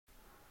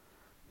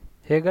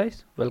Hey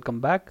guys, welcome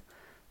back.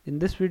 In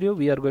this video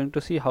we are going to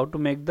see how to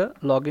make the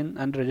login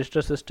and register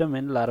system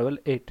in Laravel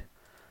 8.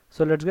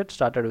 So let's get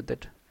started with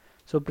it.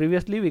 So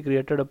previously we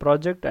created a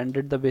project and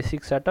did the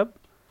basic setup,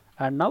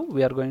 and now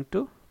we are going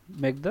to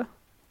make the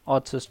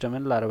auth system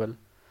in Laravel.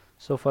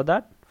 So for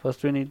that,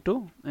 first we need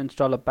to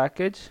install a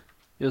package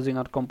using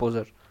our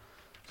composer.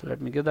 So let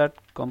me give that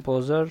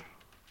composer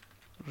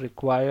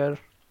require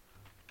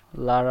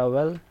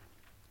Laravel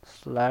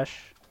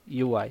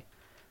 /UI.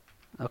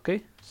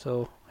 Okay,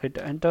 so hit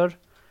enter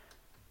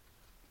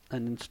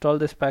and install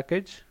this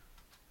package.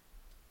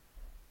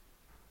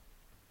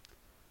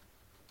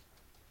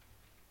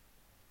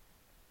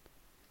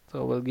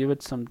 So we'll give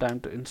it some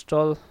time to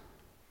install.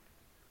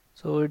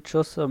 So it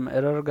shows some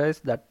error guys,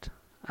 that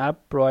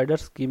app provider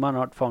schema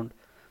not found.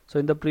 So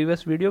in the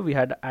previous video we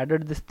had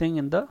added this thing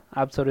in the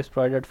app service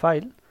provided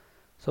file,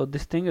 so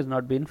this thing is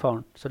not being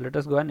found. So let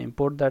us go and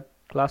import that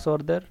class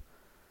over there.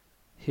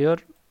 Here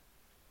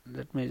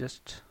let me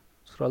just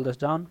scroll this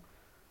down,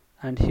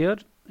 and here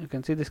you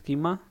can see the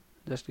schema.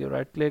 Just give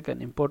right click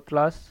and import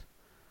class.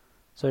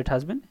 So it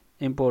has been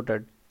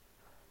imported.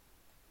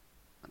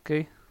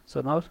 Okay,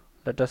 so now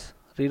let us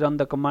rerun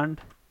the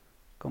command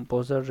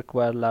composer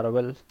require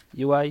Laravel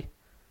UI.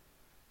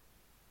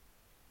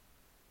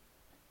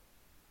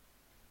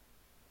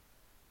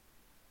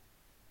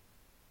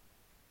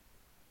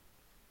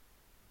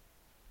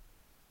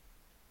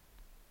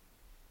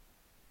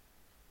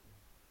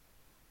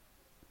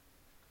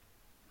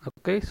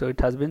 Okay, so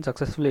it has been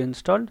successfully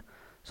installed.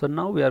 So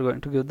now we are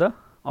going to give the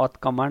auth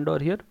command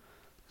over here.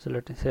 So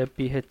let me say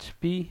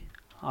php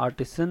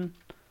artisan.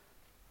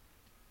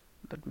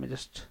 Let me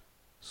just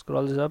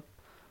scroll this up.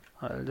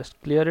 I'll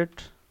just clear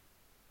it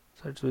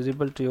so it's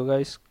visible to you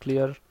guys.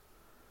 Clear.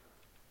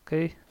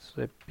 Okay,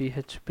 so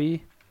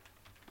php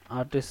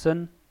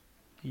artisan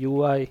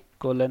UI :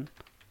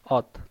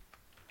 auth.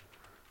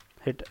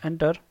 Hit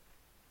enter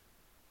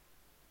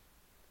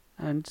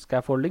and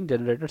scaffolding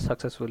generated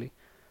successfully.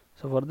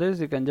 So for this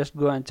you can just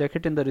go and check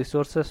it in the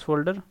resources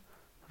folder,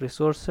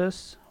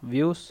 resources,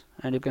 views,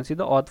 and you can see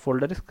the auth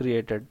folder is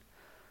created.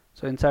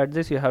 So inside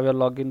this you have your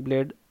login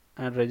blade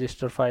and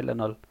register file and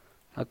all.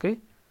 Okay,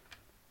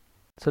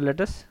 so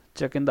let us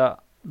check in the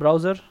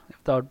browser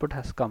if the output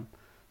has come.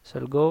 So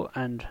I'll go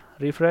and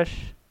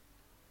refresh.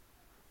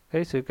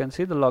 Okay, so you can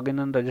see the login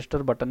and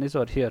register button is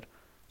over here.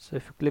 So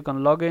if you click on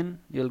login,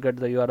 you'll get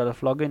the URL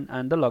of login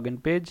and the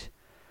login page.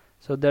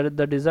 So there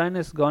the design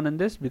is gone in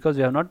this because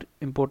we have not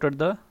imported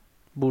the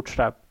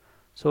bootstrap,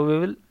 so we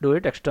will do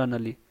it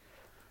externally.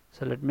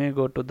 So let me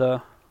go to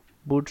the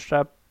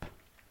bootstrap,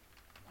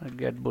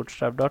 get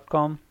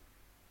bootstrap.com.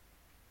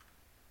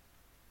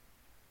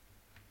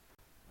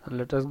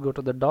 Let us go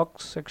to the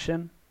docs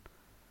section,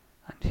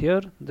 and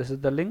here this is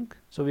the link.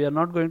 So we are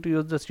not going to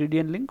use the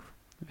CDN link,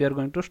 we are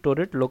going to store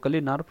it locally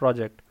in our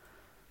project.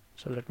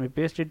 So let me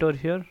paste it over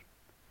here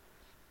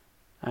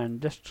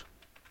and just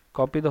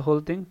copy the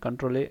whole thing,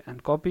 Ctrl A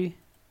and copy.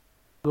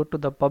 Go to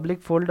the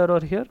public folder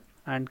over here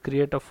and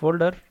create a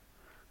folder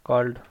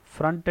called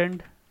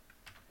frontend.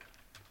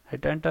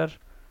 Hit enter,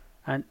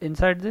 and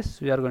inside this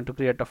we are going to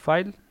create a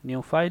file,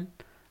 new file,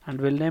 and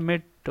we'll name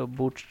it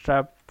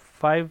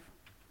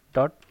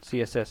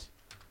bootstrap5.css.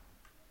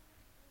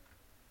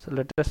 So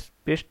let us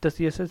paste the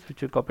CSS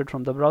which we copied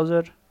from the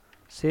browser,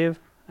 save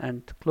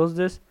and close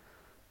this.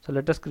 So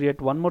let us create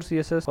one more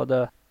CSS for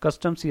the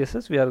custom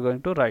CSS we are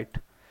going to write.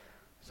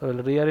 So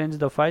we'll rearrange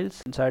the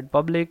files inside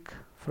public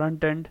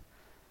frontend.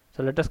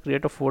 So let us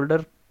create a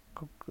folder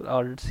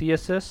called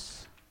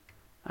CSS,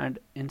 and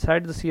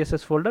inside the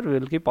CSS folder we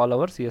will keep all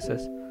our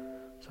CSS.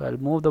 So I'll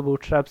move the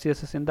bootstrap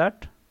CSS in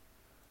that,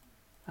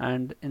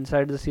 and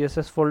inside the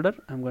CSS folder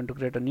I'm going to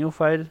create a new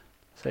file,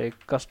 say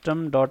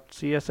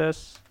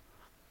custom.css,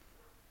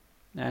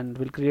 and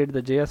we'll create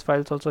the JS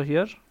files also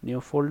here,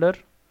 new folder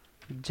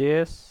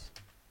JS.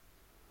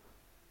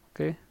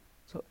 Okay,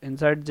 so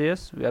inside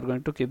JS we are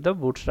going to keep the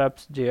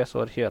bootstraps JS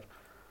over here.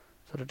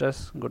 So let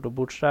us go to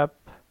bootstrap,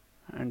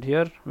 and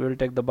here we will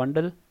take the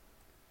bundle,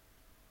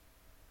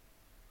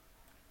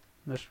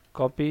 just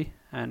copy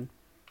and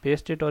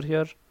paste it over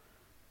here.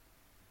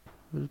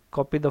 We'll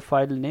copy the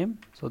file name,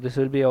 so this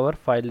will be our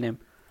file name.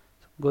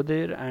 So go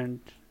there and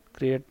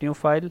create new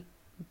file,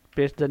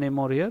 paste the name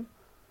over here,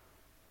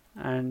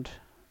 and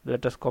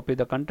let us copy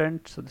the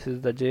content. So this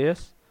is the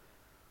JS,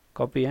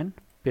 copy and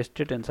paste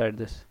it inside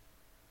this.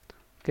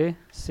 Okay,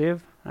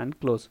 save and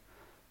close.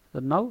 So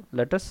now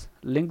let us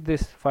link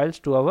these files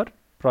to our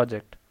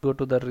project. Go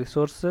to the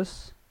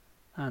resources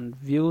and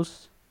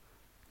views,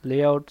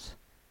 layouts,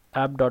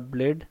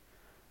 app.blade,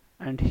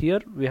 and here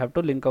we have to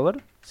link our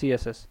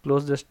CSS.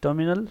 Close this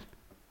terminal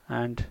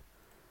and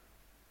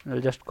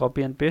I'll just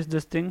copy and paste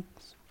this thing.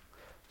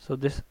 So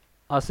this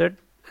asset,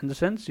 in the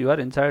sense you are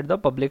inside the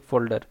public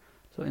folder,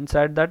 so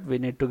inside that we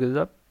need to give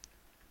the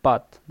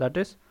path, that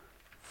is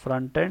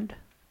frontend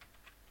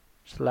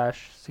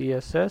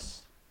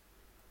 /css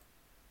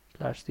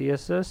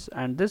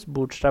and this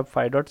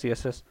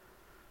bootstrap5.css. So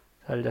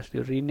I'll just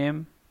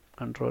rename,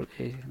 Ctrl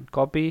A and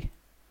copy,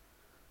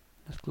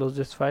 just close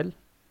this file.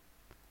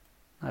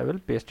 I will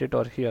paste it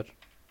over here.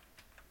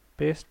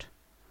 Paste,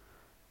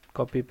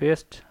 copy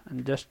paste,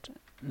 and just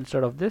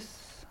instead of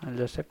this I'll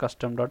just say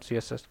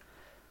custom.css.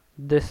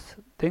 This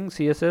thing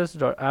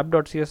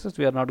css.app.css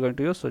we are not going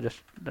to use, so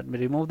just let me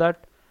remove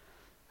that.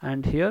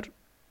 And here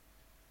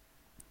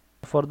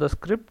for the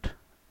script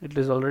it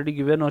is already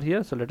given over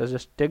here, so let us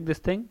just take this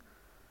thing,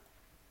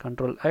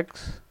 Control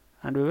X,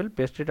 and we will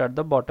paste it at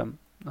the bottom.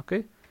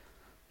 Okay,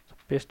 so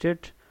paste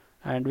it,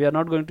 and we are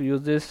not going to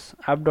use this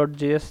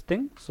app.js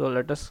thing, so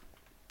let us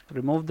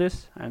remove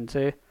this and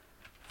say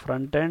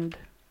frontend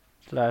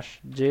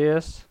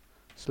 /js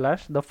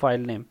 / the file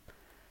name.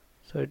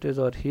 So it is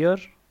over here,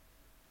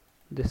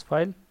 this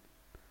file.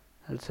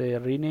 I'll say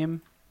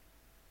rename,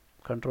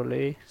 Control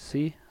A,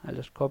 C, I'll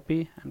just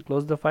copy and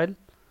close the file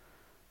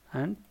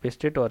and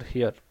paste it over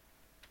here.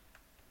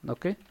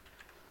 Okay,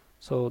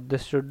 so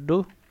this should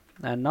do.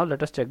 And now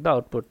let us check the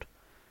output.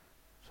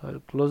 So I'll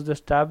close this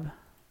tab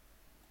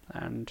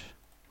and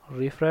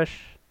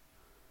refresh,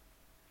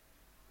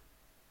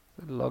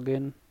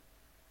 login.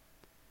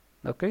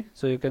 Okay,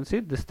 so you can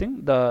see this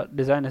thing, the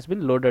design has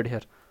been loaded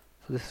here.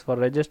 So this is for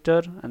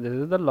register and this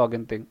is the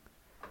login thing.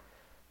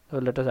 So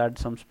let us add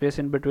some space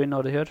in between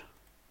over here.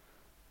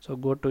 So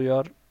go to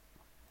your,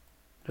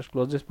 just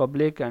close this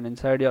public, and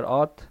inside your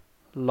auth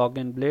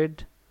login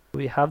blade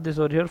we have this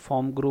over here,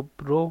 form group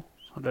row.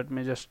 So let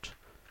me just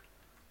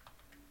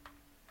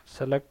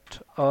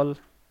select all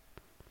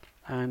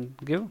and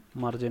give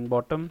margin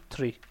bottom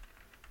 3,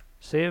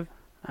 save,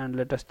 and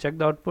let us check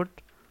the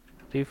output,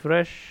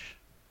 refresh,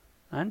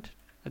 and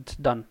it's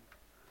done.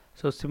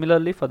 So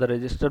similarly for the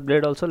register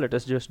blade also, let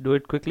us just do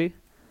it quickly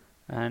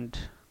and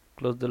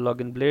close the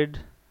login blade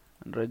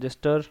and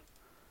register.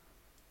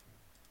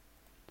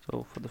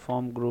 So for the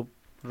form group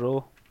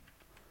row,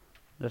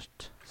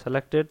 just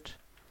select it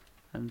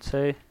and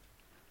say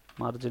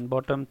margin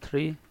bottom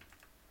 3,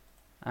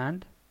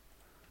 and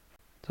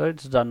so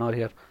it's done over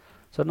here.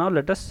 So now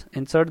let us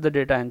insert the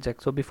data and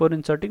check. So before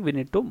inserting we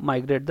need to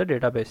migrate the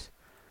database.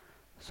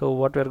 So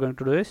what we are going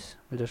to do is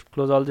we'll just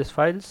close all these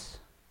files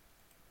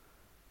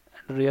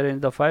and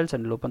rearrange the files,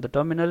 and we'll open the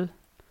terminal.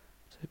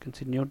 So you can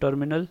see new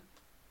terminal,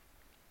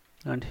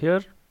 and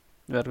here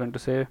we are going to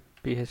say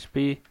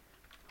php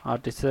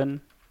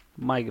artisan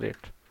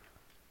migrate.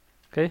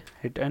 Okay,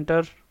 hit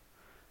enter,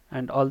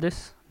 and all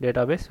this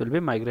database will be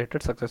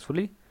migrated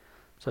successfully.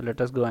 So let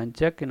us go and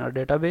check in our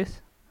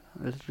database.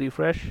 Let's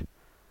refresh,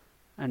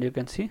 and you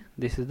can see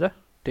this is the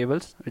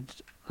tables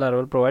which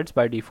Laravel provides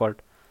by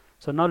default.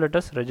 So now let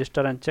us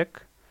register and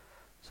check.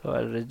 So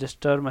I'll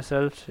register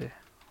myself, say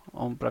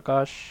Om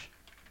Prakash,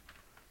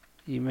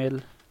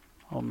 email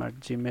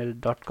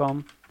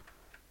om@gmail.com,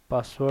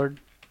 password,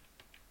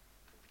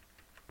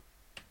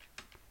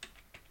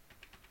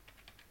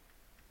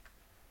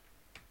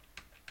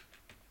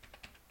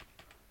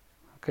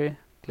 okay,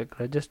 click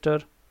register.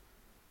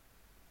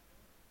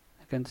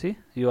 You can see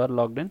you are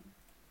logged in.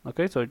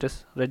 Okay, so it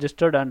is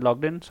registered and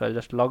logged in, so I'll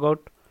just log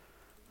out.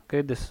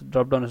 Okay, this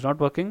drop down is not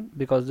working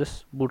because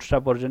this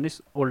bootstrap version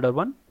is older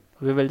one.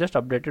 We will just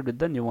update it with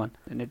the new one.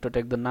 You need to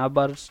take the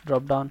navbars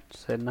drop down,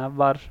 say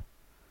navbar,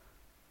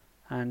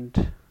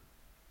 and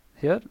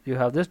here you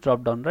have this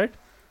drop down, right?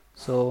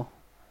 So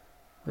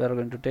we are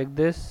going to take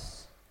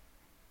this,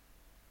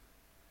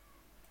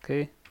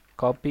 okay,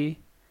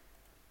 copy,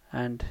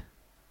 and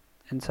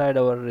inside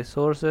our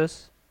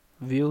resources,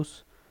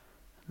 views,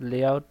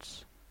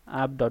 layouts,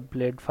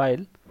 app.blade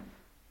file.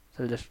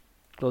 So I'll just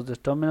close this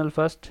terminal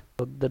first.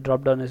 So the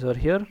drop down is over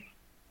here,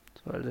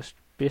 so I'll just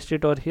paste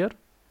it over here,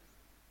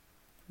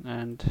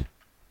 and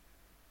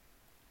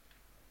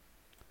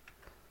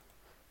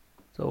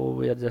so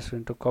we are just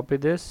going to copy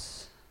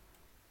this,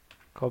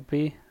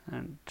 copy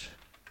and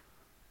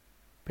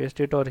paste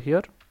it over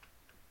here.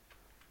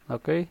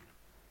 Okay,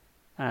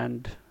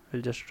 and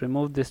we'll just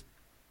remove this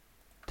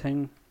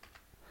thing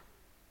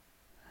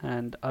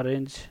and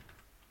arrange.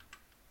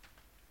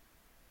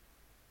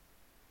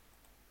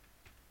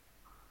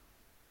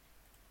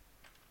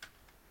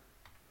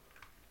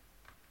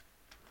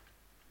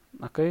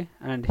 Okay,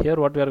 and here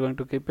what we are going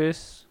to keep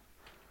is,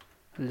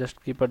 we'll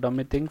just keep a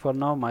dummy thing for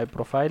now, my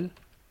profile,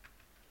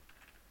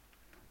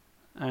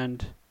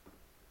 and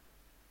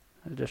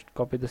I'll just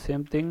copy the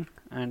same thing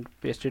and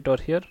paste it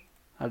over here.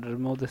 I'll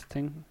remove this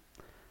thing,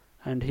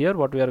 and here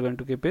what we are going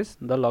to keep is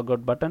the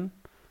logout button.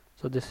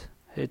 So this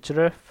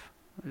href,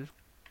 we'll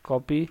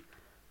copy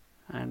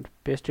and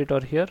paste it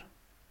over here,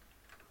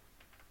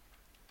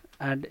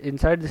 and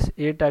inside this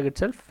a tag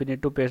itself we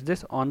need to paste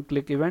this on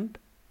click event,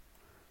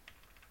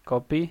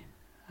 copy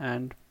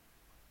and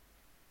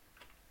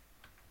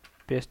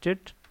paste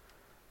it,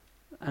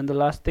 and the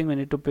last thing we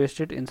need to paste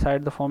it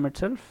inside the form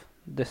itself,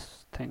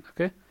 this thing.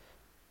 Okay,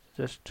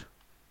 just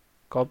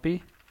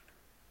copy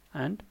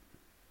and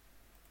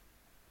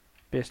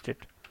paste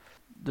it.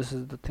 This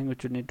is the thing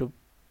which you need to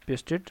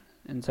paste it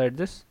inside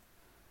this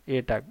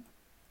a tag.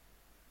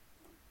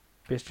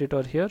 Paste it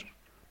over here,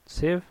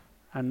 save,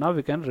 and now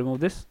we can remove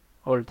this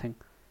old thing.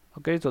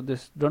 Okay, so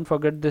this, don't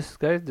forget this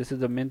guys, this is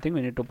the main thing. We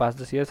need to pass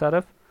the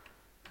CSRF.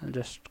 I'll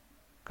just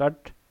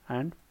cut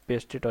and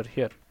paste it over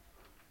here,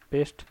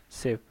 paste,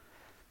 save.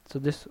 So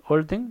this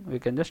whole thing we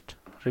can just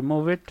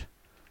remove it,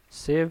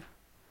 save,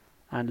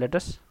 and let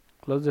us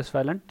close this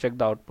file and check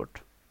the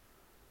output.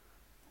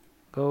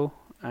 Go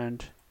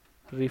and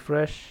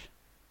refresh.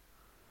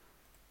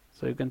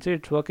 So you can see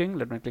it's working.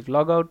 Let me click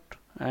logout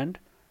and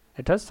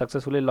it has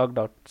successfully logged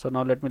out. So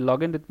now let me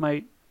log in with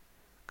my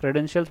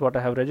credentials, what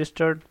I have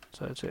registered.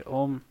 So I say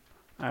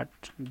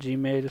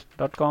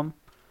om@gmail.com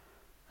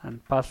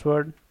and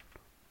password,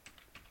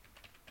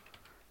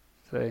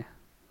 say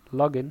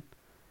login,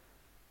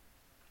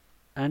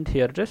 and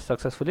here it is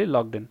successfully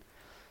logged in.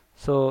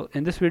 So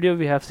in this video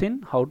we have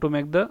seen how to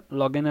make the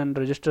login and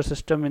register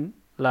system in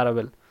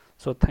Laravel.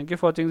 So thank you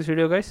for watching this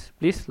video, guys.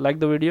 Please like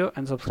the video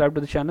and subscribe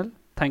to the channel.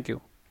 Thank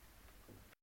you.